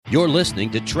You're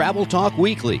listening to Travel Talk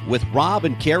Weekly with Rob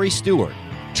and Carrie Stewart,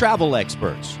 travel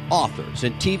experts, authors,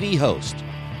 and TV hosts.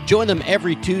 Join them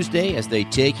every Tuesday as they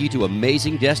take you to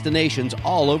amazing destinations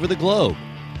all over the globe.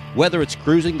 Whether it's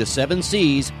cruising the seven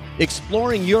seas,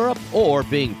 exploring Europe, or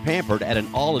being pampered at an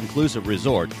all-inclusive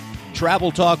resort, Travel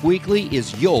Talk Weekly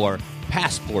is your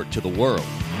passport to the world.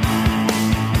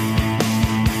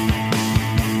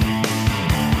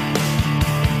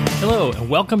 Hello, and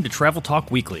welcome to Travel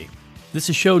Talk Weekly. This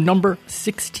is show number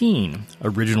 16.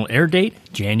 Original air date,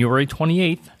 January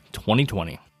 28th,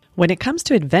 2020. When it comes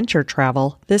to adventure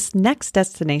travel, this next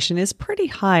destination is pretty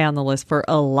high on the list for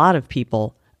a lot of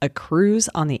people. A cruise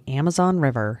on the Amazon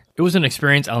River. It was an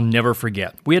experience I'll never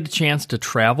forget. We had a chance to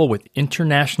travel with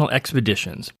International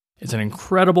Expeditions. It's an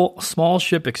incredible small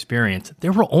ship experience.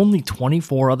 There were only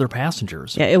 24 other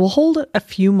passengers. Yeah, it will hold a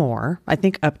few more, I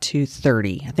think up to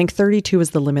 30. I think 32 is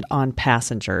the limit on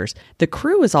passengers. The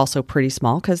crew is also pretty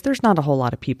small because there's not a whole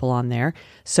lot of people on there.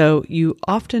 So you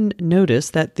often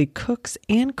notice that the cooks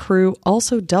and crew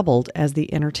also doubled as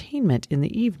the entertainment in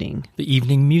the evening. The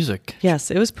evening music.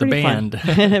 Yes, it was pretty fun.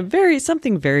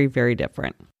 Something very, very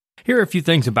different. Here are a few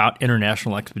things about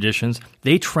International Expeditions.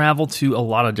 They travel to a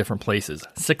lot of different places,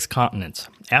 6 continents: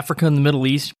 Africa and the Middle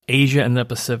East, Asia and the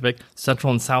Pacific, Central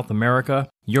and South America,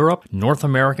 Europe, North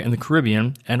America and the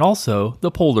Caribbean, and also the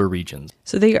polar regions.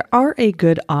 So they are a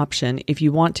good option if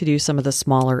you want to do some of the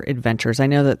smaller adventures. I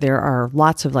know that there are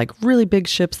lots of really big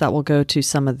ships that will go to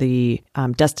some of the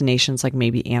destinations like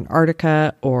maybe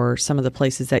Antarctica or some of the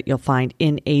places that you'll find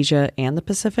in Asia and the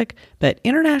Pacific. But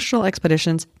International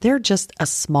Expeditions, they're just a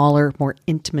smaller, more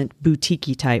intimate,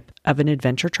 boutique-y type of an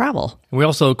adventure travel. We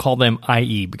also call them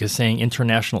IE because saying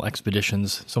International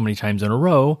Expeditions so many times in a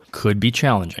row could be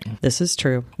challenging. This is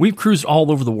true. We've cruised all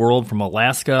over the world from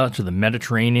Alaska to the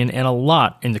Mediterranean and a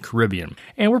lot in the Caribbean.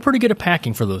 And we're pretty good at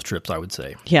packing for those trips, I would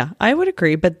say. Yeah, I would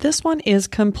agree. But this one is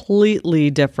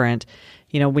completely different.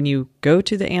 You know, when you go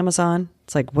to the Amazon,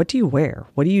 it's like, what do you wear?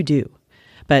 What do you do?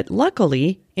 But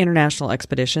luckily, International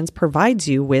Expeditions provides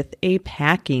you with a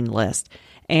packing list.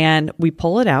 And we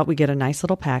pull it out. We get a nice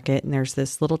little packet. And there's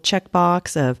this little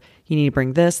checkbox of you need to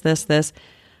bring this, this, this.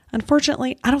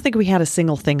 Unfortunately, I don't think we had a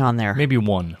single thing on there. Maybe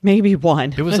one.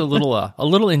 It was a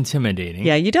little intimidating.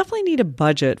 Yeah, you definitely need a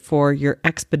budget for your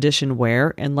expedition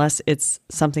wear unless it's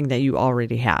something that you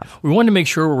already have. We wanted to make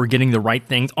sure we were getting the right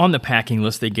things on the packing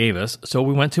list they gave us, so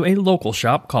we went to a local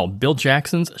shop called Bill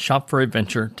Jackson's Shop for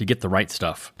Adventure to get the right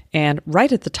stuff. And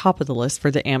right at the top of the list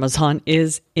for the Amazon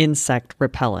is insect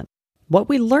repellent. What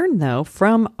we learned, though,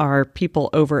 from our people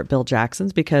over at Bill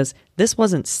Jackson's, because this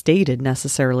wasn't stated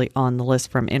necessarily on the list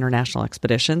from International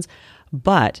Expeditions,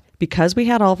 but because we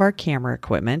had all of our camera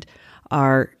equipment,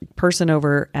 our person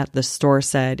over at the store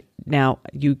said, now,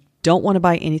 you don't want to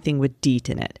buy anything with DEET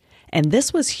in it. And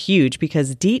this was huge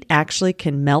because DEET actually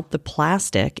can melt the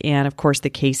plastic. And of course, the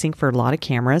casing for a lot of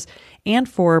cameras and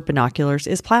for binoculars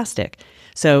is plastic.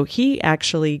 So he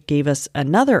actually gave us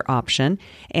another option,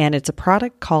 and it's a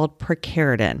product called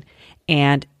Picaridin.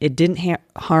 And it didn't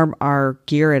harm our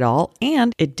gear at all,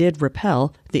 and it did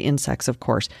repel the insects, of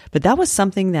course. But that was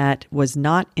something that was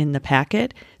not in the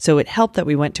packet, so it helped that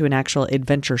we went to an actual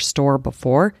adventure store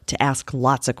before to ask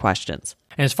lots of questions.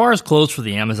 And as far as clothes for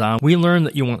the Amazon, we learned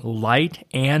that you want light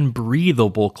and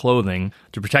breathable clothing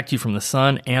to protect you from the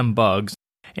sun and bugs,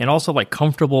 and also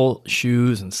comfortable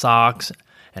shoes and socks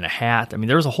and a hat. I mean,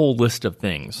 there's a whole list of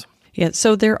things. Yeah,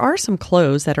 so there are some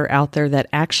clothes that are out there that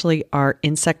actually are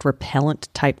insect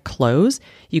repellent type clothes.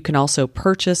 You can also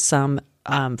purchase some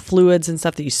fluids and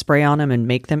stuff that you spray on them and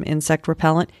make them insect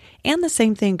repellent. And the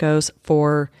same thing goes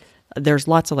for, there's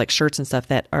lots of shirts and stuff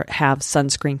that have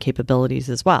sunscreen capabilities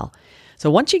as well. So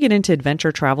once you get into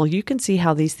adventure travel, you can see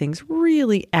how these things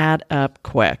really add up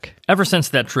quick. Ever since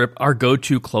that trip, our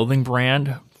go-to clothing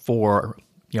brand for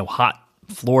hot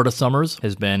Florida summers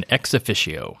has been Ex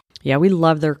Officio. Yeah, we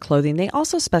love their clothing. They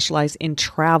also specialize in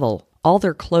travel. All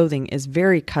their clothing is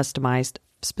very customized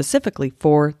specifically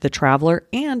for the traveler.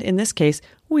 And in this case,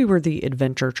 we were the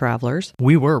adventure travelers.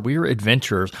 We were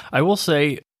adventurers. I will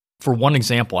say, for one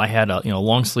example, I had a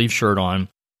long sleeve shirt on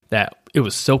that it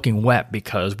was soaking wet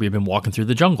because we had been walking through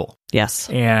the jungle. Yes.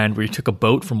 And we took a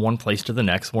boat from one place to the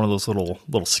next, one of those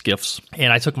little skiffs.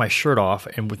 And I took my shirt off,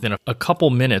 and within a couple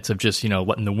minutes of just,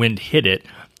 letting the wind hit it,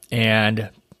 and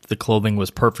the clothing was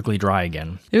perfectly dry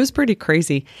again. It was pretty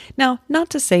crazy. Now,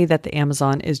 not to say that the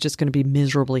Amazon is just going to be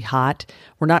miserably hot.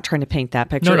 We're not trying to paint that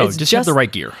picture. No, just have the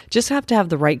right gear. Just have to have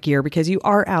the right gear because you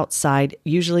are outside,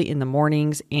 usually in the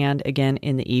mornings and again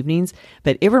in the evenings.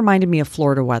 But it reminded me of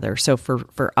Florida weather. So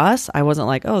for us, I wasn't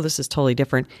like, oh, this is totally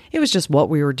different. It was just what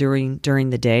we were doing during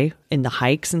the day in the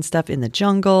hikes and stuff in the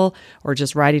jungle or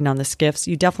just riding on the skiffs.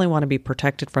 You definitely want to be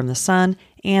protected from the sun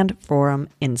and from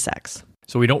insects.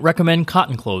 So we don't recommend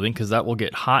cotton clothing because that will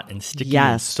get hot and sticky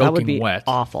and soaking that would be wet.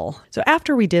 Awful. So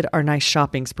after we did our nice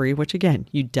shopping spree, which again,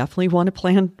 you definitely want to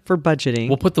plan for budgeting.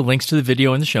 We'll put the links to the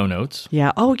video in the show notes.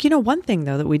 Yeah. Oh, one thing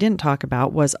though that we didn't talk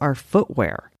about was our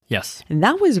footwear. Yes. And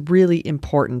that was really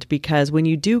important because when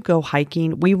you do go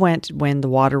hiking, we went when the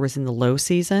water was in the low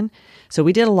season. So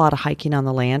we did a lot of hiking on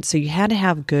the land. So you had to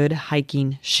have good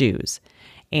hiking shoes.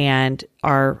 And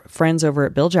our friends over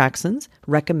at Bill Jackson's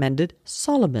recommended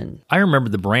Salomon. I remember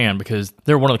the brand because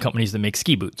they're one of the companies that make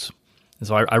ski boots. And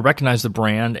so I recognized the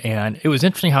brand, and it was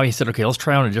interesting how he said, okay, let's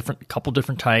try on a couple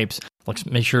different types. Let's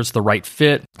make sure it's the right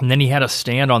fit. And then he had us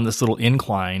stand on this little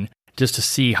incline just to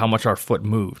see how much our foot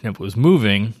moved. And if it was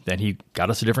moving, then he got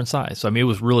us a different size. So, I mean,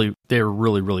 they were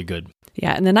really, really good.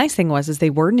 Yeah, and the nice thing is they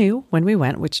were new when we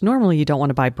went, which normally you don't want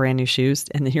to buy brand new shoes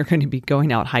and then you're going to be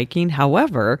going out hiking.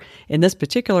 However, in this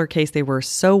particular case, they were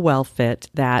so well fit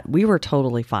that we were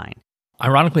totally fine.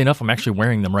 Ironically enough, I'm actually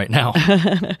wearing them right now.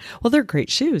 Well, they're great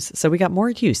shoes. So we got more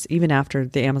use even after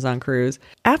the Amazon cruise.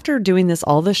 After doing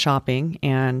all this shopping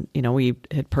and, we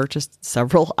had purchased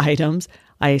several items,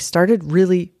 I started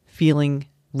really feeling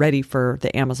ready for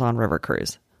the Amazon River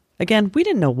cruise. Again, we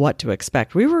didn't know what to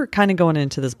expect. We were kind of going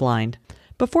into this blind.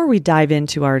 Before we dive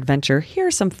into our adventure, here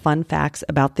are some fun facts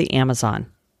about the Amazon.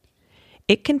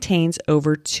 It contains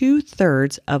over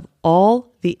 2/3 of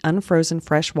all the unfrozen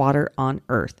fresh water on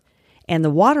Earth, and the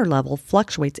water level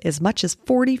fluctuates as much as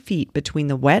 40 feet between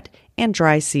the wet and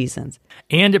dry seasons.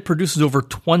 And it produces over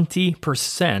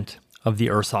 20% of the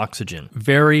Earth's oxygen.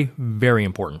 Very, very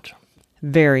important.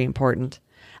 Very important.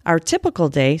 Our typical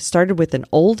day started with an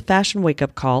old-fashioned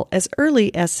wake-up call as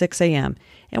early as 6 a.m.,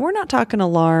 and we're not talking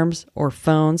alarms or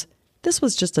phones. This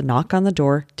was just a knock on the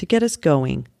door to get us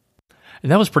going.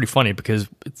 And that was pretty funny because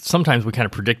sometimes we kind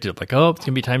of predicted, like, oh, it's going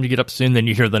to be time to get up soon. Then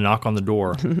you hear the knock on the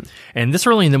door. And this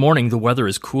early in the morning, the weather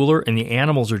is cooler and the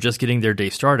animals are just getting their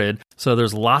day started. So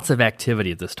there's lots of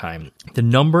activity at this time. The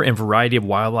number and variety of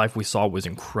wildlife we saw was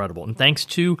incredible. And thanks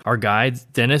to our guides,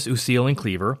 Dennis, Lucille, and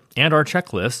Cleaver, and our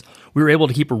checklist, we were able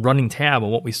to keep a running tab on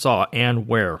what we saw and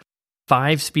where.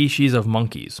 5 species of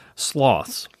monkeys,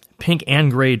 sloths, pink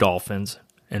and gray dolphins,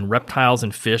 and reptiles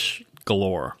and fish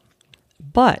galore.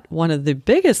 But one of the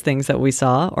biggest things that we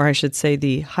saw, or I should say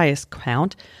the highest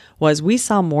count, was we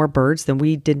saw more birds than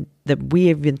we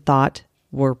even thought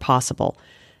were possible.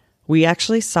 We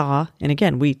actually saw, and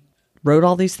again, we wrote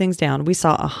all these things down, we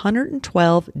saw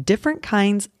 112 different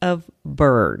kinds of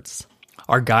birds.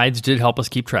 Our guides did help us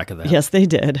keep track of that. Yes, they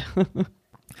did.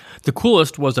 The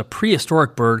coolest was a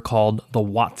prehistoric bird called the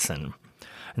Watson,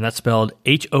 and that's spelled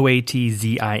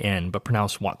Hoatzin, but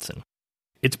pronounced Watson.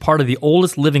 It's part of the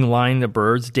oldest living line of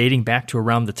birds dating back to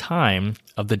around the time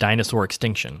of the dinosaur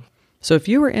extinction. So if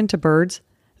you were into birds,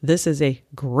 this is a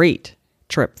great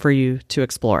trip for you to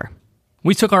explore.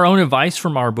 We took our own advice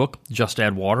from our book, Just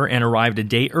Add Water, and arrived a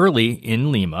day early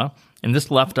in Lima, and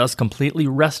this left us completely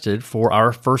rested for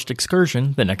our first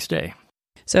excursion the next day.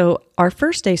 So our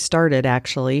first day started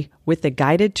actually with a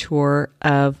guided tour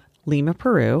of Lima,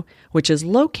 Peru, which is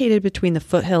located between the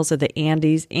foothills of the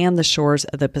Andes and the shores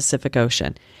of the Pacific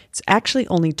Ocean. It's actually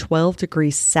only 12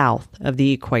 degrees south of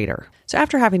the equator. So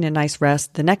after having a nice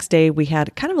rest, the next day we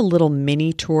had kind of a little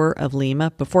mini tour of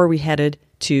Lima before we headed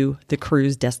to the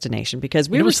cruise destination because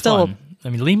we were still... Fun. I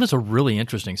mean, Lima's a really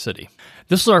interesting city.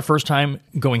 This was our first time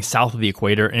going south of the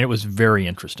equator, and it was very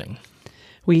interesting.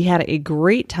 We had a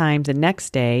great time the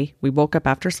next day. We woke up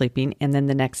after sleeping, and then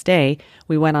the next day,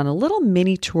 we went on a little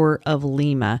mini tour of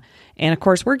Lima. And of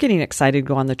course, we're getting excited to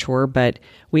go on the tour, but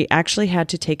we actually had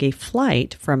to take a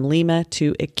flight from Lima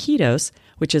to Iquitos,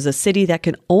 which is a city that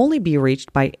can only be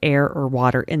reached by air or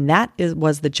water, and that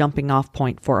was the jumping off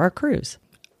point for our cruise.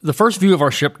 The first view of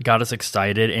our ship got us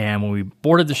excited, and when we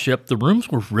boarded the ship, the rooms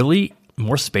were really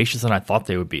more spacious than I thought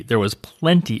they would be. There was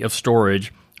plenty of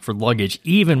storage for luggage.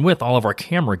 Even with all of our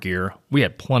camera gear, we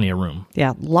had plenty of room.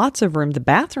 Yeah, lots of room. The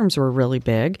bathrooms were really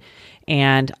big,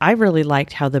 and I really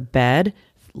liked how the bed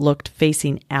looked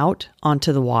facing out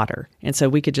onto the water. And so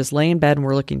we could just lay in bed and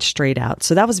we're looking straight out.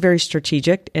 So that was very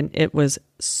strategic, and it was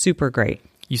super great.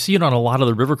 You see it on a lot of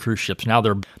the river cruise ships now.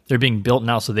 They're being built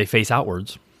now so they face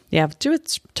outwards. Yeah,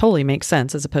 it totally makes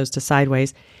sense as opposed to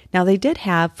sideways. Now, they did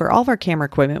have, for all of our camera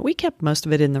equipment, we kept most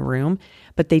of it in the room,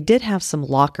 but they did have some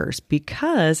lockers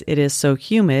because it is so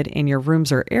humid and your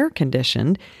rooms are air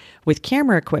conditioned. With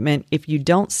camera equipment, if you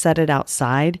don't set it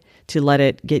outside to let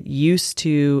it get used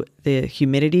to the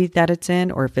humidity that it's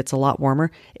in, or if it's a lot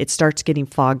warmer, it starts getting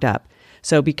fogged up.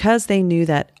 So because they knew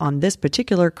that on this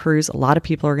particular cruise, a lot of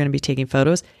people are going to be taking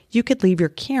photos, you could leave your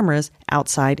cameras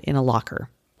outside in a locker.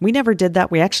 We never did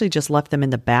that. We actually just left them in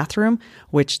the bathroom,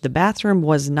 which the bathroom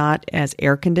was not as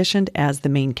air conditioned as the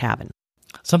main cabin.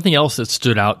 Something else that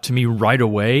stood out to me right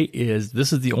away is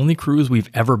this is the only cruise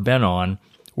we've ever been on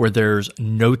where there's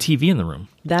no TV in the room.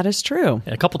 That is true.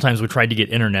 And a couple times we tried to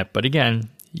get internet, but again,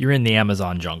 you're in the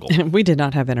Amazon jungle. We did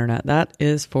not have internet. That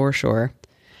is for sure.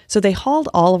 So they hauled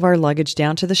all of our luggage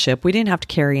down to the ship. We didn't have to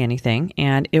carry anything,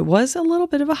 and it was a little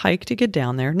bit of a hike to get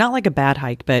down there. Not like a bad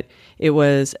hike, but it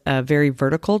was a very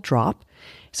vertical drop.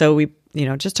 So we,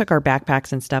 just took our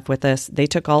backpacks and stuff with us. They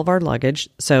took all of our luggage.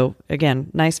 So again,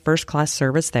 nice first class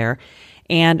service there.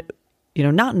 And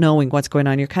not knowing what's going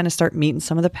on, you kind of start meeting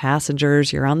some of the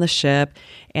passengers. You're on the ship,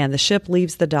 and the ship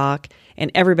leaves the dock,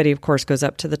 and everybody, of course, goes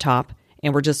up to the top.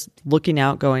 And we're just looking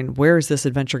out going, where is this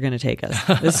adventure going to take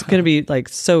us? This is going to be like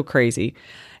so crazy.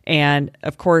 And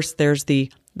of course, there's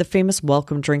the famous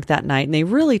welcome drink that night. And they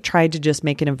really tried to just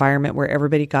make an environment where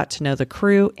everybody got to know the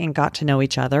crew and got to know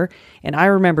each other. And I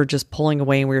remember just pulling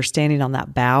away, and we were standing on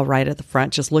that bow right at the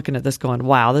front, just looking at this going,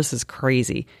 wow, this is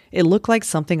crazy. It looked like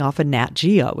something off of Nat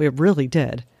Geo. It really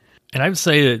did. And I would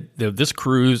say that this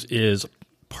cruise is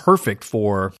perfect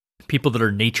for people that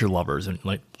are nature lovers and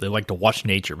they like to watch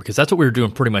nature, because that's what we were doing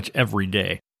pretty much every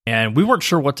day. And we weren't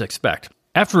sure what to expect.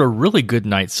 After a really good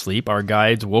night's sleep, our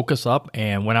guides woke us up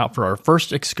and went out for our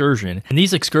first excursion. And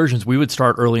these excursions, we would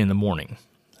start early in the morning.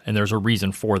 And there's a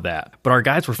reason for that. But our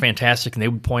guides were fantastic, and they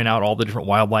would point out all the different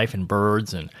wildlife and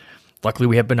birds. And luckily,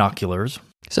 we had binoculars.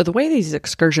 So the way these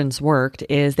excursions worked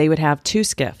is they would have 2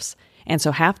 skiffs. And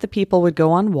so half the people would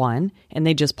go on one, and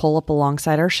they just pull up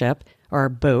alongside our ship, or our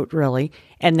boat, really.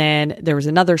 And then there was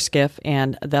another skiff,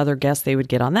 and the other guests, they would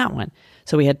get on that one.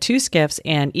 So we had 2 skiffs,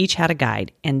 and each had a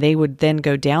guide. And they would then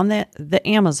go down the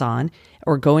Amazon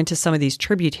or go into some of these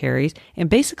tributaries and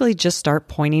basically just start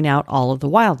pointing out all of the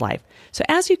wildlife. So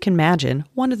as you can imagine,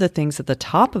 one of the things at the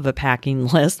top of a packing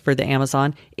list for the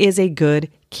Amazon is a good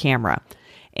camera.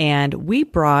 And we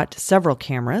brought several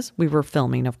cameras. We were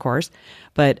filming, of course,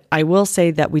 but I will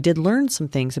say that we did learn some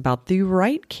things about the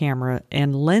right camera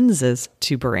and lenses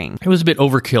to bring. It was a bit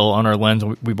overkill on our lens.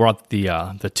 We brought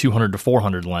the 200 to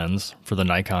 400 lens for the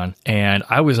Nikon, and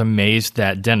I was amazed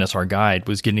that Dennis, our guide,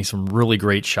 was getting some really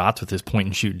great shots with his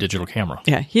point-and-shoot digital camera.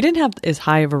 Yeah, he didn't have as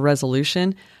high of a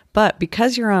resolution, but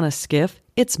because you're on a skiff,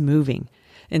 it's moving.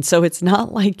 And so it's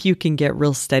not like you can get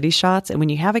real steady shots. And when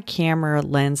you have a camera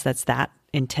lens that's that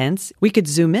intense, we could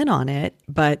zoom in on it,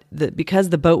 but because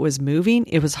the boat was moving,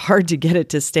 it was hard to get it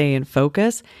to stay in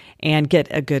focus and get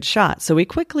a good shot. So we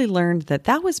quickly learned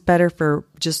that was better for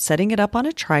just setting it up on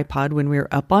a tripod when we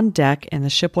were up on deck and the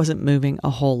ship wasn't moving a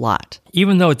whole lot.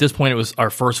 Even though at this point it was our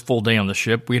first full day on the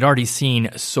ship, we had already seen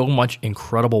so much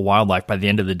incredible wildlife by the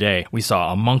end of the day. We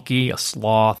saw a monkey, a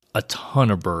sloth, a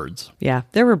ton of birds. Yeah,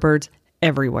 there were birds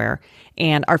everywhere.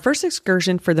 And our first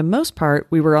excursion, for the most part,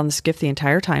 we were on the skiff the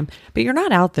entire time, but you're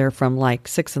not out there from like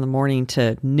 6 a.m.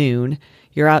 to noon.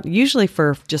 You're out usually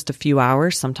for just a few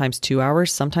hours, sometimes 2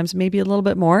 hours, sometimes maybe a little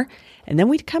bit more. And then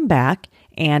we'd come back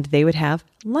and they would have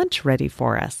lunch ready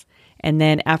for us. And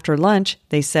then after lunch,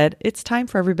 they said, it's time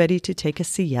for everybody to take a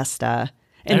siesta.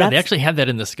 And they actually had that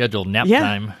in the schedule, nap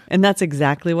time. And that's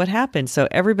exactly what happened. So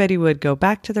everybody would go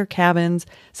back to their cabins.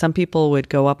 Some people would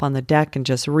go up on the deck and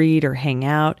just read or hang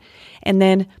out. And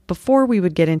then before we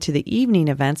would get into the evening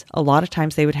events, a lot of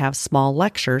times they would have small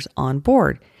lectures on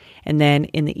board. And then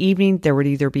in the evening, there would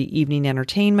either be evening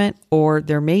entertainment or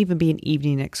there may even be an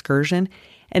evening excursion.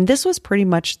 And this was pretty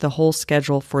much the whole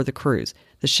schedule for the cruise.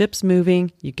 The ship's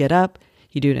moving, you get up,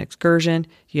 you do an excursion,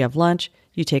 you have lunch,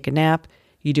 you take a nap,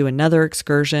 you do another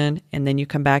excursion, and then you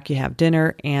come back, you have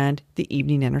dinner and the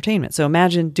evening entertainment. So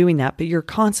imagine doing that, but you're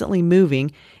constantly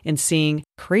moving and seeing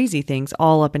crazy things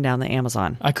all up and down the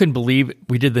Amazon. I couldn't believe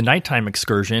we did the nighttime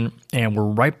excursion and we're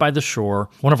right by the shore.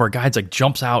 One of our guides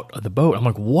jumps out of the boat. I'm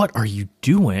like, what are you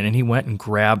doing? And he went and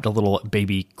grabbed a little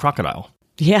baby crocodile.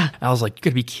 Yeah. I was like, you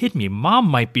gotta be kidding me. Mom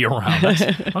might be around. I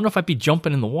don't know if I'd be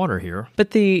jumping in the water here.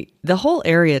 But the whole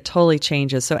area totally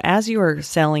changes. So as you were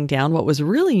sailing down, what was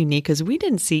really unique is we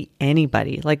didn't see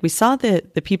anybody. Like we saw the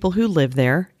people who live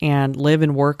there and live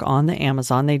and work on the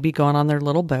Amazon. They'd be going on their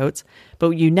little boats, but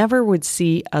you never would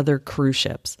see other cruise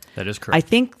ships. That is correct. I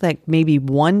think that maybe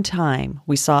one time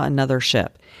we saw another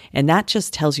ship, and that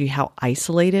just tells you how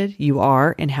isolated you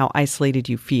are and how isolated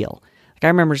you feel. Like I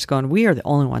remember just going, we are the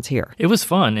only ones here. It was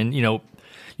fun. And,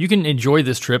 you can enjoy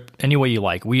this trip any way you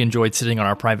like. We enjoyed sitting on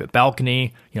our private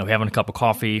balcony, having a cup of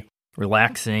coffee,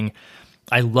 relaxing.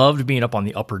 I loved being up on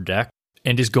the upper deck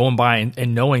and just going by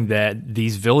and knowing that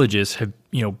these villages have,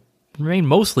 remained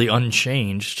mostly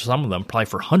unchanged, some of them probably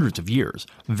for hundreds of years.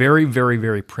 Very, very,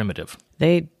 very primitive.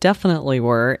 They definitely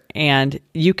were. And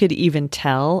you could even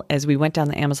tell as we went down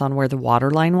the Amazon where the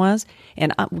water line was.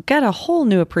 And I got a whole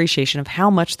new appreciation of how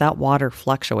much that water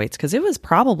fluctuates because it was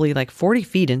probably like 40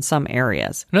 feet in some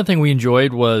areas. Another thing we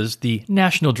enjoyed was the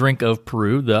national drink of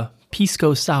Peru, the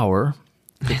Pisco Sour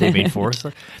that they made for us.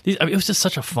 It was just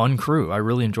such a fun crew. I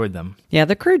really enjoyed them. Yeah,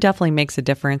 the crew definitely makes a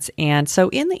difference. And so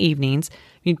in the evenings,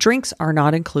 drinks are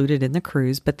not included in the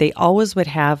cruise, but they always would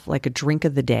have like a drink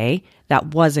of the day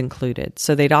that was included.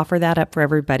 So they'd offer that up for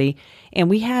everybody. And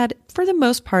we had, for the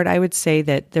most part, I would say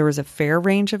that there was a fair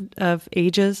range of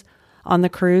ages on the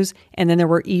cruise. And then there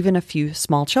were even a few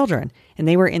small children, and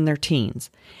they were in their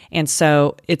teens. And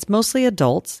so it's mostly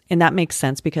adults, and that makes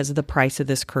sense because of the price of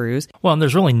this cruise. Well, and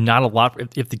there's really not a lot,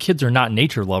 if the kids are not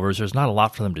nature lovers, there's not a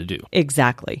lot for them to do.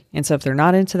 Exactly. And so if they're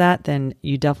not into that, then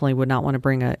you definitely would not want to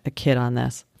bring a kid on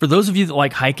this. For those of you that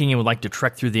like hiking and would like to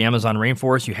trek through the Amazon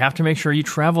rainforest, you have to make sure you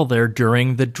travel there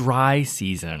during the dry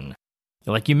season.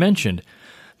 Like you mentioned,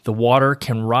 the water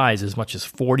can rise as much as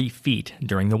 40 feet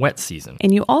during the wet season.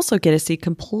 And you also get to see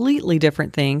completely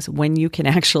different things when you can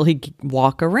actually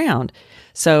walk around.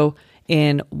 So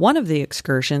in one of the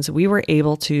excursions, we were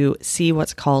able to see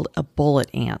what's called a bullet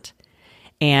ant.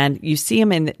 And you see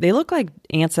them, and they look like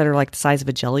ants that are like the size of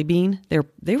a jelly bean.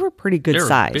 They were pretty good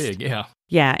sized. They're big, yeah.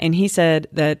 Yeah, and he said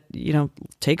that,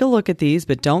 take a look at these,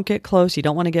 but don't get close. You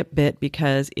don't want to get bit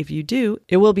because if you do,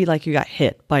 it will be like you got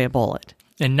hit by a bullet.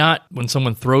 And not when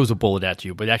someone throws a bullet at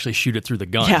you, but actually shoot it through the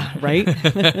gun. Yeah,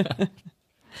 right?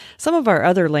 Some of our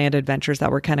other land adventures that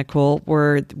were kind of cool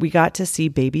were we got to see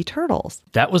baby turtles.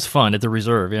 That was fun at the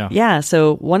reserve, yeah. Yeah,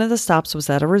 so one of the stops was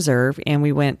at a reserve, and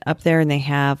we went up there, and they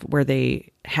have where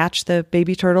they hatch the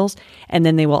baby turtles, and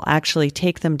then they will actually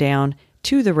take them down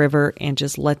to the river and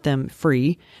just let them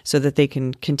free so that they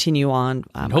can continue on.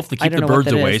 And hopefully keep the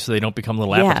birds away so they don't become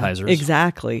little appetizers.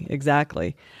 Exactly.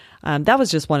 That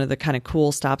was just one of the kind of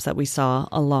cool stops that we saw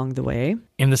along the way.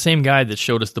 And the same guy that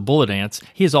showed us the bullet ants,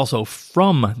 he is also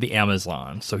from the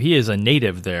Amazon. So he is a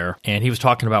native there. And he was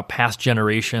talking about past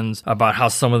generations, about how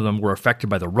some of them were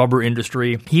affected by the rubber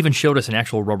industry. He even showed us an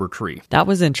actual rubber tree. That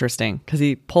was interesting because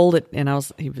he pulled it and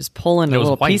he was pulling a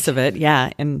little piece of it.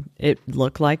 Yeah. And it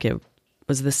looked like it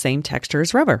was the same texture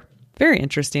as rubber. Very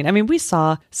interesting. I mean, we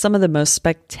saw some of the most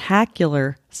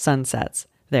spectacular sunsets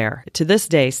there. To this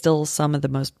day, still some of the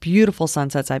most beautiful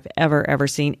sunsets I've ever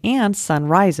seen, and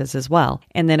sunrises as well.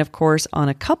 And then, of course, on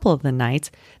a couple of the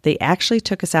nights, they actually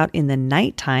took us out in the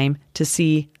nighttime to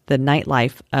see the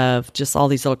nightlife of just all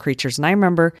these little creatures. And I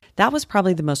remember that was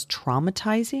probably the most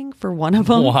traumatizing for one of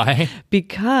them. Why?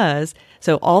 Because,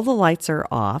 so all the lights are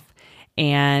off,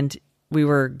 and we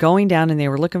were going down and they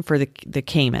were looking for the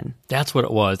caiman. That's what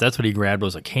it was. That's what he grabbed,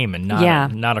 was a caiman,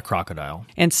 not a crocodile.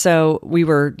 And so we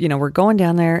were, we're going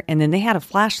down there, and then they had a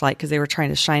flashlight because they were trying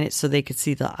to shine it so they could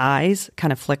see the eyes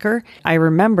kind of flicker. I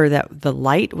remember that the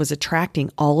light was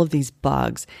attracting all of these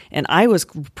bugs, and I was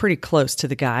pretty close to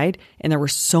the guide, and there were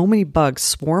so many bugs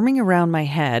swarming around my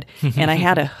head, and I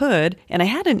had a hood, and I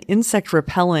had an insect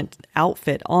repellent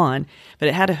outfit on, but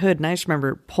it had a hood, and I just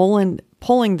remember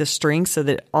pulling the string so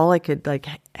that all I could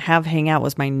have hang out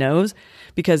was my nose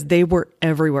because they were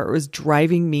everywhere. It was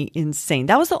driving me insane.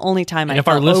 That was the only time I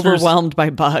felt overwhelmed by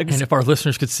bugs. And if our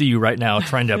listeners could see you right now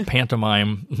trying to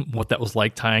pantomime what that was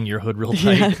like tying your hood real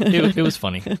tight, it was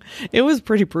funny. It was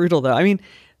pretty brutal though. I mean,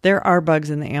 there are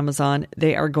bugs in the Amazon.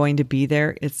 They are going to be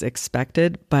there. It's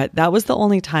expected. But that was the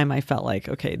only time I felt like,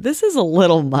 okay, this is a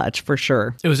little much for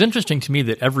sure. It was interesting to me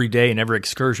that every day and every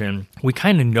excursion, we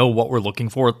kind of know what we're looking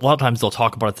for. A lot of times they'll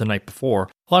talk about it the night before.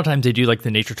 A lot of times they do like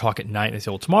the nature talk at night and they say,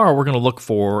 well, tomorrow we're going to look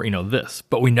for, this,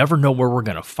 but we never know where we're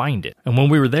going to find it. And when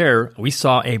we were there, we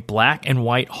saw a black and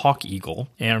white hawk eagle.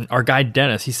 And our guide,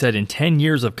 Dennis, he said in 10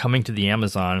 years of coming to the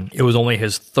Amazon, it was only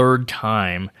his third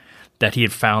time that he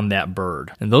had found that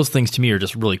bird. And those things to me are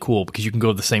just really cool because you can go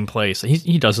to the same place.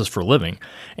 He does this for a living.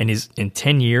 And in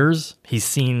 10 years, he's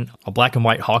seen a black and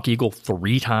white hawk eagle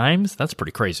 3 times. That's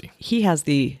pretty crazy. He has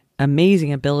the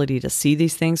amazing ability to see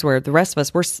these things where the rest of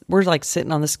us, we're like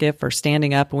sitting on the skiff or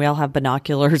standing up and we all have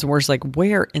binoculars and we're just like,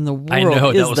 where in the world I know,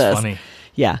 is that was this? funny.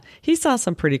 Yeah, he saw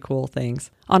some pretty cool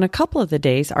things. On a couple of the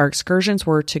days, our excursions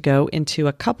were to go into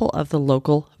a couple of the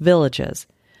local villages.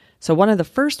 So one of the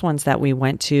first ones that we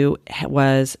went to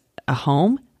was a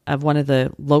home of one of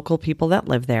the local people that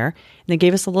live there. And they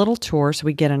gave us a little tour so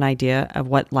we get an idea of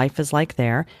what life is like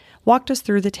there, walked us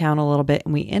through the town a little bit,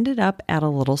 and we ended up at a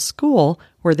little school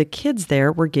where the kids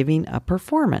there were giving a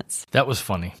performance. That was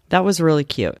funny. That was really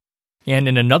cute. And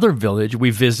in another village,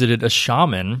 we visited a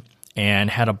shaman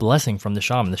and had a blessing from the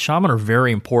shaman. The shaman are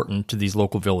very important to these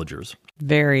local villagers.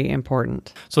 Very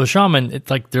important. So the shaman,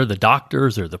 it's like they're the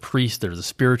doctors, they're the priests, they're the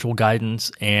spiritual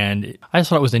guidance, and I just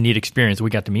thought it was a neat experience. We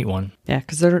got to meet one. Yeah,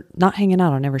 because they're not hanging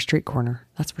out on every street corner.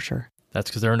 That's for sure. That's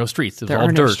because there are no streets. It's There all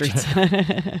are dirt. no streets.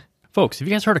 Folks, have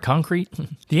you guys heard of concrete?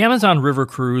 The Amazon River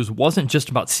cruise wasn't just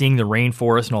about seeing the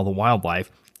rainforest and all the wildlife.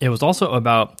 It was also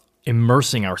about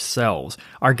immersing ourselves.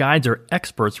 Our guides are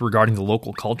experts regarding the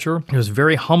local culture. It was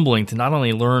very humbling to not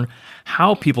only learn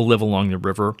how people live along the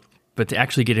river, but to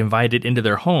actually get invited into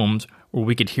their homes where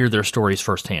we could hear their stories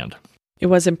firsthand. It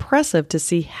was impressive to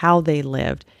see how they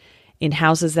lived in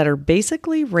houses that are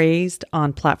basically raised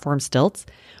on platform stilts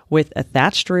with a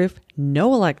thatched roof,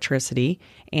 no electricity,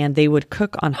 and they would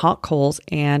cook on hot coals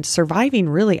and surviving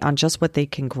really on just what they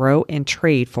can grow and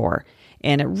trade for.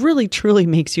 And it really, truly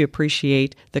makes you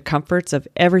appreciate the comforts of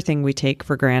everything we take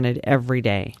for granted every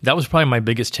day. That was probably my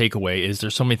biggest takeaway, is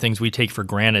there's so many things we take for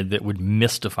granted that would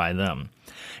mystify them.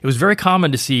 It was very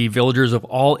common to see villagers of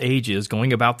all ages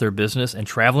going about their business and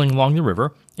traveling along the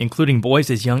river, including boys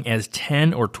as young as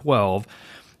 10 or 12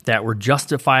 that were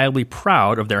justifiably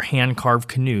proud of their hand-carved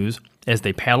canoes as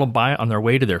they paddled by on their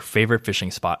way to their favorite fishing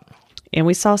spot. And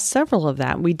we saw several of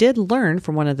that. We did learn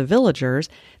from one of the villagers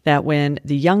that when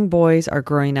the young boys are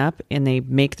growing up and they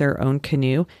make their own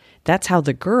canoe, that's how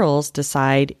the girls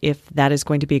decide if that is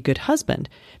going to be a good husband.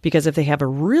 Because if they have a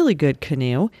really good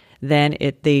canoe, then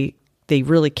they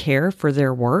really care for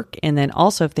their work. And then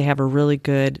also if they have a really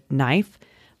good knife,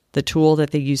 the tool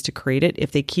that they use to create it,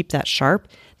 if they keep that sharp,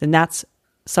 then that's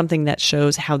something that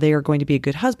shows how they are going to be a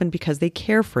good husband because they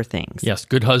care for things. Yes,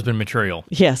 good husband material.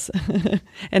 Yes.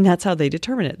 And that's how they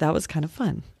determine it. That was kind of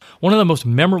fun. One of the most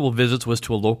memorable visits was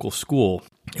to a local school.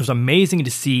 It was amazing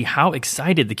to see how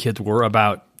excited the kids were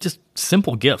about just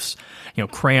simple gifts,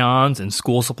 crayons and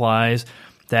school supplies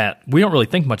that we don't really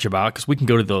think much about because we can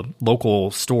go to the local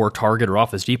store, Target or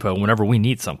Office Depot whenever we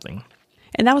need something.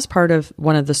 And that was part of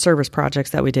one of the service projects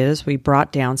that we did is we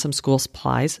brought down some school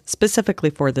supplies specifically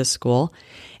for this school.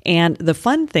 And the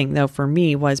fun thing, though, for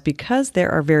me was because there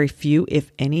are very few,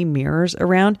 if any, mirrors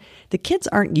around, the kids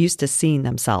aren't used to seeing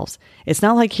themselves. It's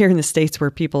not like here in the States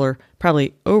where people are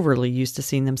probably overly used to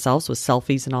seeing themselves with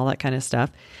selfies and all that kind of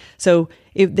stuff. So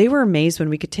they were amazed when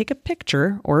we could take a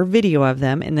picture or a video of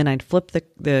them, and then I'd flip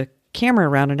the camera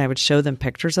around and I would show them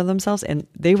pictures of themselves, and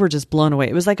they were just blown away.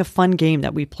 It was like a fun game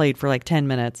that we played for like 10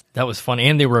 minutes. That was fun,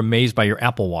 and they were amazed by your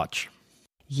Apple Watch.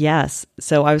 Yes.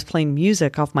 So I was playing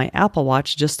music off my Apple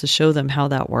Watch just to show them how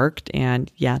that worked.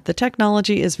 And yeah, the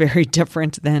technology is very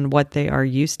different than what they are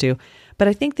used to. But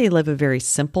I think they live a very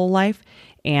simple life,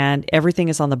 and everything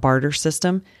is on the barter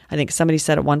system. I think somebody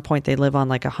said at one point they live on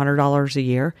like $100 a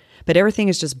year, but everything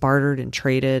is just bartered and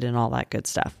traded and all that good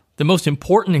stuff. The most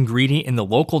important ingredient in the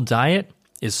local diet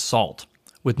is salt.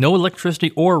 With no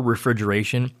electricity or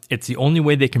refrigeration, it's the only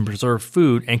way they can preserve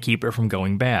food and keep it from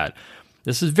going bad.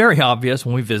 This is very obvious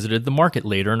when we visited the market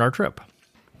later in our trip.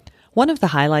 One of the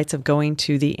highlights of going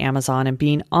to the Amazon and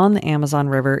being on the Amazon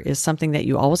River is something that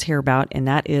you always hear about, and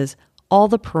that is all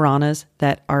the piranhas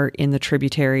that are in the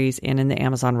tributaries and in the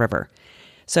Amazon River.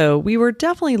 So we were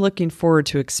definitely looking forward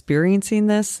to experiencing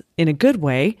this in a good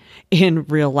way in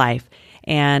real life.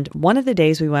 And one of the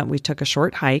days we went, we took a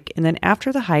short hike. And then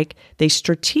after the hike, they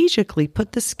strategically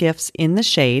put the skiffs in the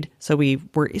shade. So we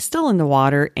were still in the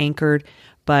water, anchored,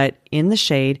 but in the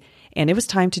shade. And it was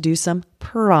time to do some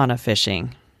piranha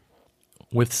fishing.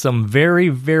 With some very,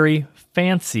 very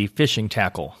fancy fishing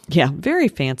tackle. Yeah, very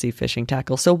fancy fishing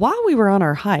tackle. So while we were on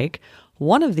our hike,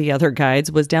 one of the other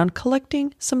guides was down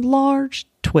collecting some large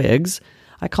twigs.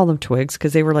 I call them twigs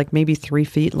because they were like maybe 3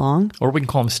 feet long. Or we can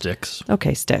call them sticks.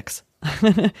 Okay, sticks.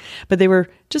 But they were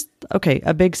just,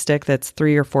 a big stick that's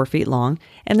 3 or 4 feet long.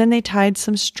 And then they tied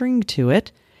some string to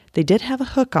it. They did have a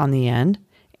hook on the end.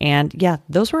 And yeah,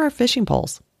 those were our fishing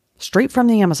poles. Straight from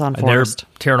the Amazon forest.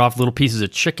 They're tearing off little pieces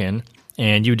of chicken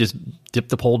and you would just dip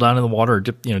the pole down in the water, or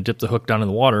dip the hook down in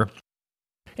the water,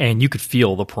 and you could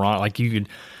feel the piranha. Like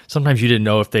sometimes you didn't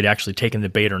know if they'd actually taken the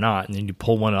bait or not, and then you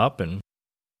pull one up, and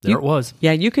there it was.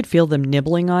 Yeah, you could feel them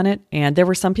nibbling on it, and there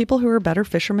were some people who were better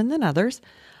fishermen than others.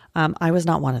 I was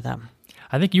not one of them.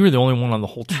 I think you were the only one on the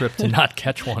whole trip to not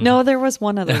catch one. No, there was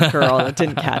one other girl that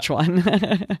didn't catch one.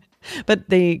 But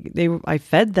I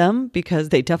fed them because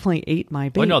they definitely ate my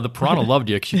bait. Well, no, the piranha loved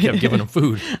you because you kept giving them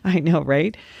food. I know,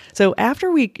 right? So after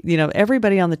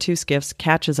everybody on the two skiffs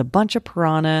catches a bunch of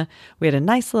piranha. We had a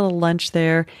nice little lunch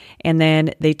there. And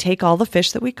then they take all the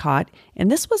fish that we caught. And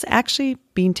this was actually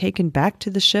being taken back to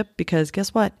the ship because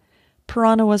guess what?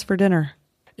 Piranha was for dinner.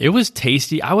 It was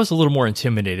tasty. I was a little more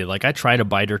intimidated. Like I tried a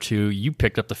bite or two. You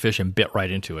picked up the fish and bit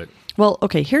right into it. Well,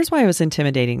 okay, here's why it was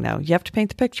intimidating though. You have to paint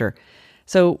the picture.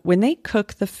 So when they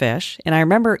cook the fish, and I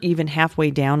remember even halfway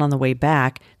down on the way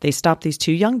back, they stopped these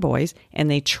two young boys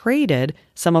and they traded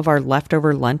some of our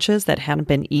leftover lunches that hadn't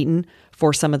been eaten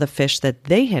for some of the fish that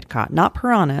they had caught. Not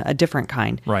piranha, a different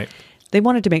kind. Right. They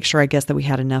wanted to make sure, I guess, that we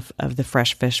had enough of the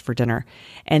fresh fish for dinner.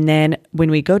 And then when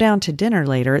we go down to dinner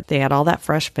later, they had all that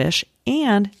fresh fish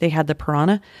and they had the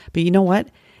piranha. But you know what?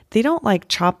 They don't like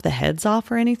chop the heads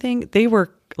off or anything. They were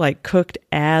like cooked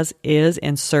as is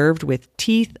and served with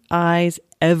teeth, eyes,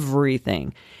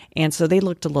 everything. And so they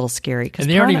looked a little scary. And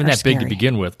they aren't even that big to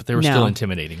begin with, but they were still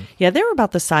intimidating. Yeah, they were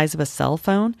about the size of a cell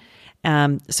phone.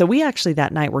 So we actually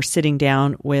that night were sitting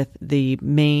down with the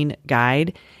main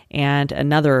guide and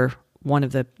another one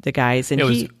of the guys. And it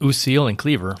was Usil and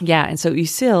Cleaver. Yeah, and so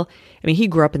Usil, he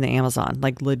grew up in the Amazon,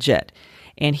 like legit.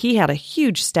 And he had a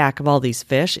huge stack of all these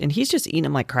fish, and he's just eating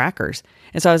them like crackers.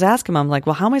 And so I was asking him, I'm like,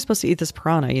 well, how am I supposed to eat this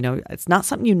piranha? It's not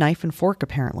something you knife and fork,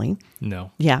 apparently. No.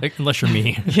 Yeah. Unless you're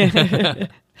me.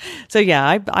 So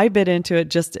yeah, I bit into it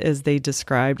just as they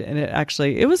described, and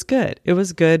it was good. It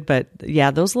was good, but yeah,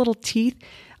 those little teeth,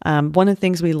 one of the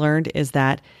things we learned is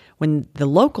that when the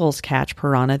locals catch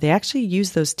piranha, they actually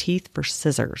use those teeth for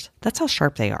scissors. That's how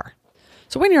sharp they are.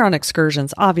 So when you're on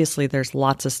excursions, obviously there's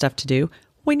lots of stuff to do.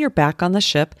 When you're back on the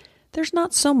ship, there's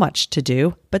not so much to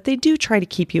do, but they do try to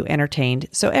keep you entertained.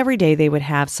 So every day they would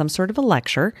have some sort of a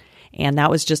lecture, and that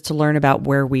was just to learn about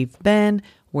where we've been,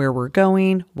 where we're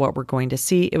going, what we're going to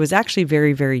see. It was actually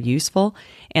very, very useful.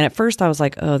 And at first I was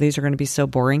like, oh, these are going to be so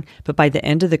boring. But by the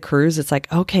end of the cruise, it's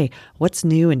like, okay, what's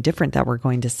new and different that we're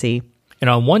going to see? And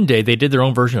on one day, they did their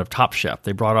own version of Top Chef.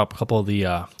 They brought up a couple of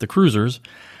the cruisers,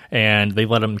 and they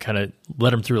let them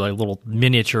through like a little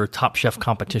miniature Top Chef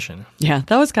competition. Yeah,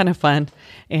 that was kind of fun.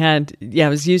 And yeah, I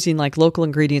was using like local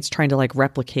ingredients, trying to like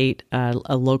replicate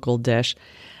a local dish.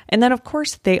 And then of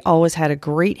course, they always had a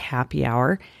great happy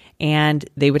hour, and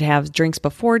they would have drinks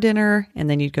before dinner,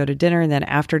 and then you'd go to dinner, and then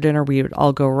after dinner, we would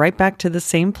all go right back to the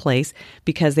same place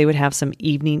because they would have some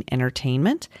evening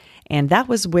entertainment. And that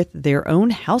was with their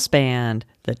own house band,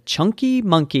 the Chunky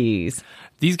Monkeys.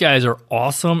 These guys are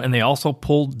awesome, and they also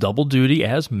pulled double duty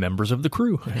as members of the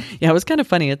crew. Yeah, it was kind of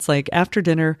funny. It's like after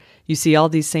dinner, you see all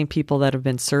these same people that have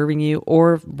been serving you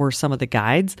or were some of the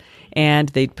guides, and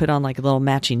they'd put on like a little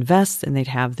matching vests, and they'd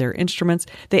have their instruments.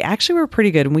 They actually were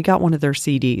pretty good, and we got one of their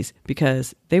CDs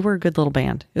because they were a good little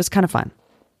band. It was kind of fun.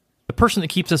 The person that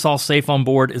keeps us all safe on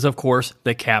board is, of course,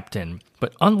 the captain.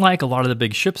 But unlike a lot of the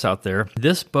big ships out there,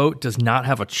 this boat does not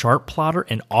have a chart plotter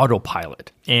and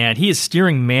autopilot. And he is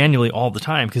steering manually all the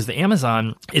time because the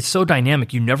Amazon is so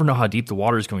dynamic, you never know how deep the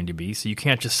water is going to be. So you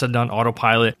can't just sit on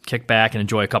autopilot, kick back, and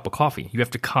enjoy a cup of coffee. You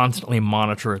have to constantly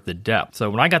monitor the depth. So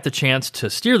when I got the chance to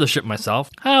steer the ship myself,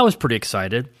 I was pretty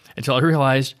excited until I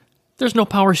realized there's no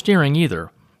power steering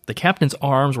either. The captain's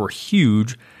arms were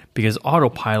huge because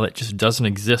autopilot just doesn't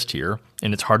exist here,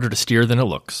 and it's harder to steer than it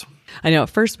looks. I know at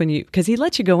first because he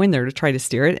let you go in there to try to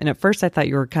steer it, and at first I thought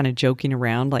you were kind of joking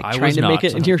around, like trying to make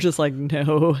it, and you're just like,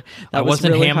 no, I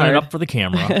wasn't really hamming hard. it up for the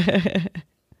camera.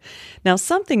 Now,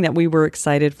 something that we were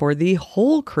excited for the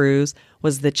whole cruise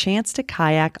was the chance to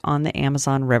kayak on the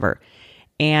Amazon River.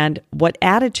 And what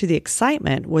added to the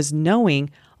excitement was knowing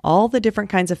all the different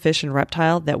kinds of fish and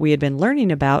reptile that we had been learning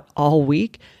about all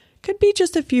week could be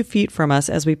just a few feet from us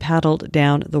as we paddled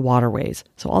down the waterways.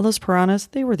 So all those piranhas,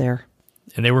 they were there.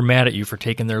 And they were mad at you for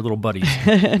taking their little buddies.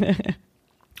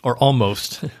 Or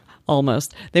almost.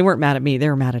 Almost. They weren't mad at me. They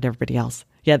were mad at everybody else.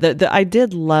 Yeah, I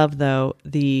did love, though,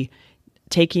 the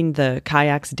taking the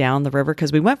kayaks down the river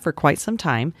because we went for quite some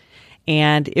time.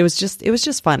 And it was just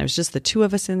fun. It was just the two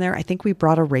of us in there. I think we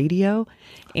brought a radio.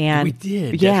 And we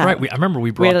did. Yeah. That's right. I remember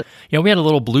we had a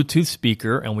little Bluetooth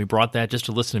speaker, and we brought that just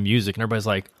to listen to music. And everybody's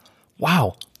like,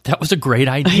 wow, that was a great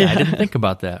idea. I didn't think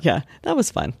about that. Yeah, that was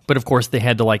fun. But of course, they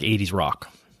had to like 80s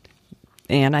rock.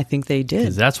 And I think they did.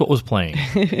 Because that's what was playing.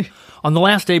 On the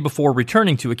last day before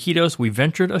returning to Iquitos, we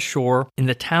ventured ashore in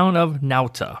the town of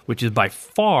Nauta, which is by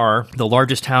far the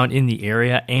largest town in the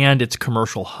area and its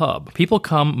commercial hub. People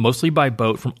come mostly by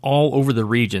boat from all over the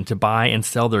region to buy and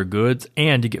sell their goods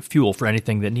and to get fuel for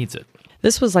anything that needs it.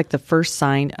 This was like the first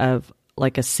sign of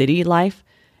like a city life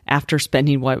after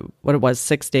spending what it was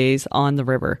 6 days on the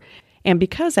river. And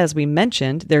because, as we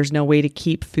mentioned, there's no way to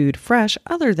keep food fresh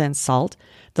other than salt,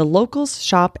 the locals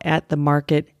shop at the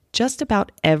market just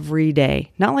about every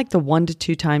day. Not like the 1 to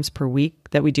 2 times per week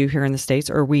that we do here in the States,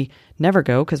 or we never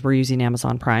go because we're using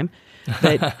Amazon Prime.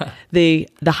 But the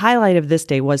highlight of this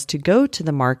day was to go to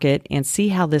the market and see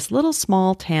how this little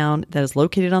small town that is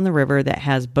located on the river that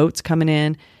has boats coming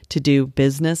in to do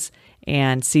business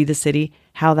and see the city,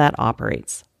 how that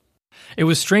operates. It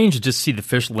was strange to just see the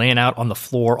fish laying out on the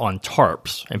floor on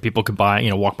tarps, and people could buy,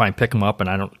 walk by and pick them up, and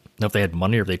I don't know if they had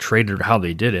money or if they traded or how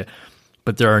they did it,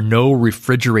 but there are no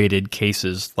refrigerated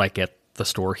cases like at the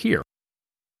store here.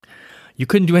 You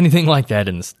couldn't do anything like that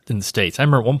in the States. I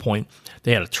remember at one point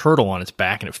they had a turtle on its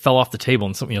back and it fell off the table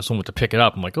and someone went to pick it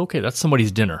up. I'm like, okay, that's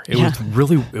somebody's dinner. It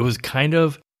was kind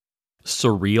of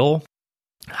surreal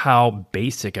how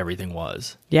basic everything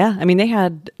was. Yeah, I mean, they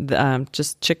had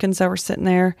just chickens that were sitting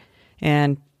there,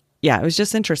 and yeah, it was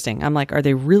just interesting. I'm like, are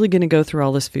they really going to go through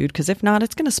all this food? Because if not,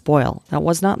 it's going to spoil. That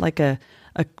was not like a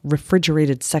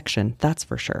refrigerated section, that's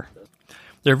for sure.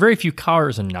 There are very few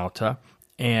cars in Nauta,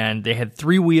 and they had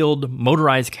 3-wheeled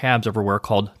motorized cabs everywhere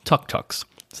called tuk-tuks.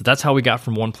 So that's how we got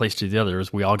from one place to the other,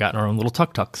 is we all got in our own little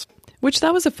tuk-tuks. Which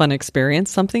that was a fun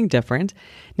experience, something different.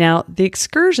 Now, the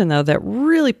excursion, though, that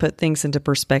really put things into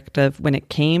perspective when it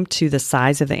came to the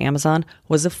size of the Amazon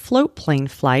was a float plane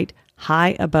flight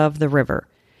high above the river.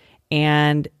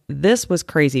 And this was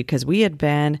crazy because we had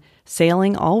been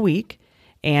sailing all week,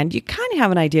 and you kind of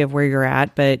have an idea of where you're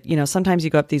at, but sometimes you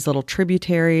go up these little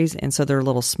tributaries, and so they're a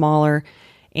little smaller,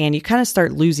 and you kind of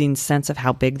start losing sense of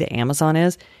how big the Amazon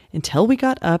is until we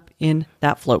got up in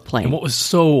that float plane. And what was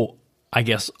so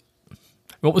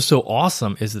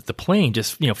awesome is that the plane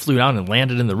just flew down and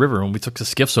landed in the river, and we took the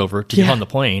skiffs over to get on the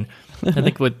plane. I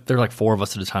think there were like 4 of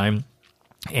us at a time,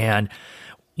 and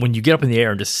when you get up in the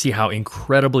air and just see how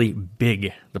incredibly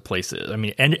big the place is, I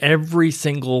mean, and every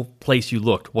single place you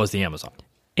looked was the Amazon.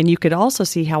 And you could also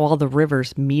see how all the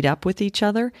rivers meet up with each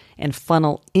other and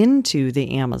funnel into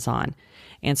the Amazon.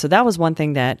 And so that was one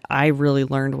thing that I really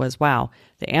learned was, wow,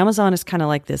 the Amazon is kind of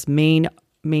like this main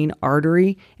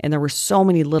artery, and there were so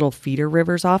many little feeder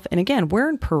rivers off. And again, we're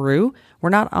in Peru. We're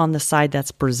not on the side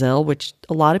that's Brazil, which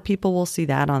a lot of people will see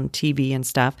that on TV and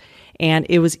stuff. And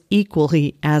it was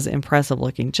equally as impressive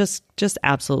looking, just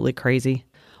absolutely crazy.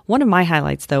 One of my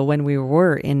highlights, though, when we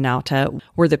were in Nauta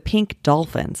were the pink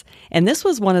dolphins. And this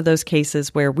was one of those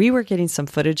cases where we were getting some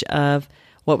footage of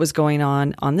what was going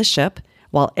on the ship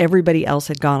while everybody else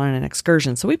had gone on an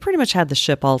excursion. So we pretty much had the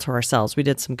ship all to ourselves. We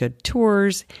did some good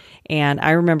tours, and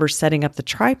I remember setting up the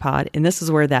tripod, and this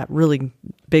is where that really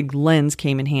big lens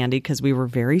came in handy because we were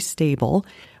very stable.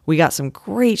 We got some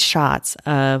great shots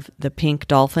of the pink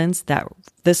dolphins.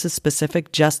 This is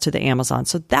specific just to the Amazon,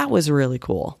 so that was really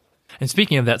cool. And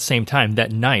speaking of that same time,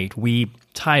 that night, we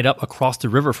tied up across the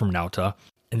river from Nauta,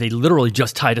 and they literally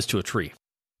just tied us to a tree.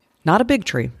 Not a big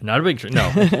tree. Not a big tree,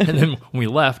 no. And then when we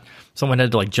left, someone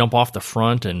had to jump off the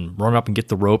front and run up and get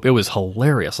the rope. It was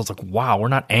hilarious. I was like, wow, we're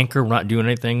not anchored, we're not doing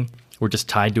anything. We're just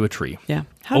tied to a tree. Yeah.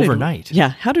 Overnight.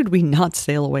 How did we not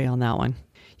sail away on that one?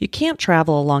 You can't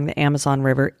travel along the Amazon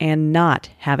River and not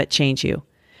have it change you.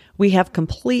 We have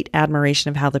complete admiration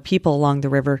of how the people along the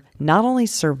river not only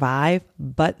survive,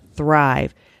 but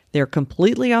thrive. They're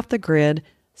completely off the grid,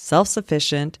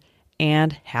 self-sufficient,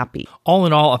 and happy. All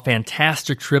in all, a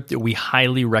fantastic trip that we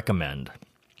highly recommend.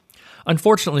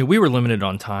 Unfortunately, we were limited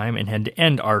on time and had to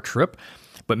end our trip,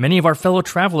 but many of our fellow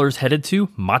travelers headed to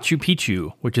Machu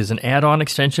Picchu, which is an add-on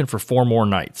extension for 4 more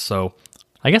nights. So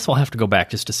I guess we'll have to go back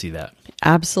just to see that.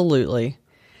 Absolutely.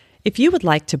 If you would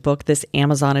like to book this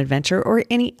Amazon adventure or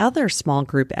any other small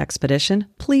group expedition,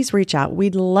 please reach out.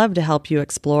 We'd love to help you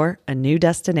explore a new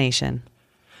destination.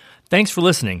 Thanks for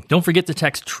listening. Don't forget to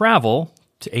text TRAVEL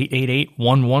to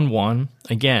 888-111.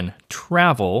 Again,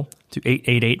 TRAVEL to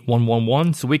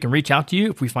 888-111 so we can reach out to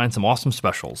you if we find some awesome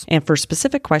specials. And for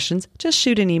specific questions, just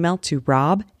shoot an email to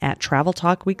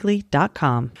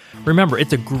rob@traveltalkweekly.com. Remember,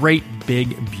 it's a great,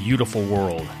 big, beautiful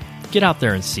world. Get out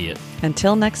there and see it.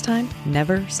 Until next time,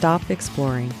 never stop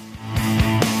exploring.